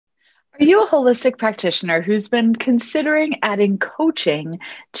Are you a holistic practitioner who's been considering adding coaching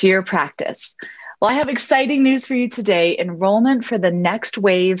to your practice? Well, I have exciting news for you today. Enrollment for the next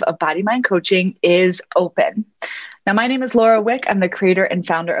wave of BodyMind Coaching is open. Now, my name is Laura Wick. I'm the creator and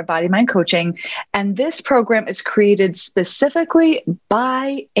founder of BodyMind Coaching, and this program is created specifically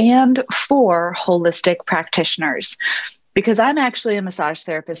by and for holistic practitioners. Because I'm actually a massage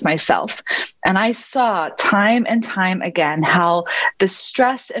therapist myself. And I saw time and time again how the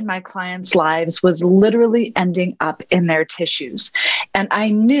stress in my clients' lives was literally ending up in their tissues. And I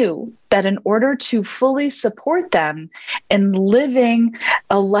knew that in order to fully support them in living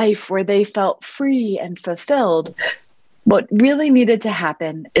a life where they felt free and fulfilled, what really needed to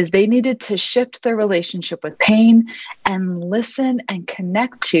happen is they needed to shift their relationship with pain and listen and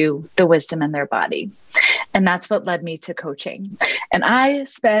connect to the wisdom in their body. And that's what led me to coaching. And I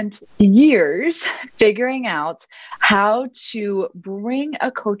spent years figuring out how to bring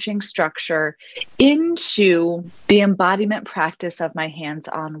a coaching structure into the embodiment practice of my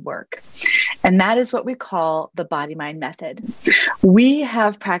hands-on work. And that is what we call the BodyMind method. We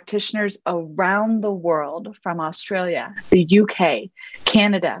have practitioners around the world, from Australia, the UK,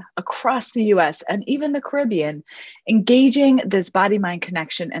 Canada, across the US, and even the Caribbean, engaging this body-mind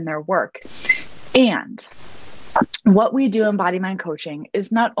connection in their work. And what we do in BodyMind Coaching is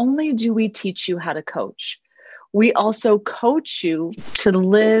not only do we teach you how to coach, we also coach you to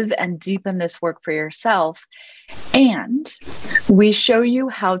live and deepen this work for yourself. And we show you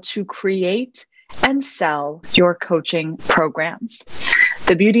how to create and sell your coaching programs.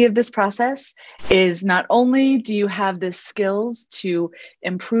 The beauty of this process is not only do you have the skills to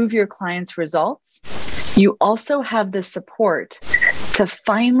improve your clients' results, you also have the support to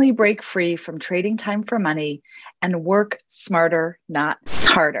finally break free from trading time for money and work smarter, not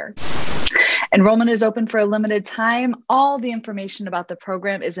harder. Enrollment is open for a limited time. All the information about the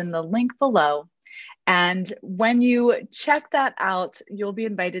program is in the link below. And when you check that out, you'll be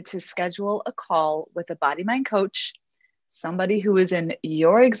invited to schedule a call with a BodyMind coach, somebody who is in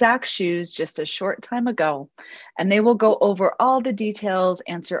your exact shoes just a short time ago, and they will go over all the details,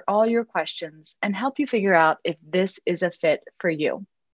 answer all your questions, and help you figure out if this is a fit for you.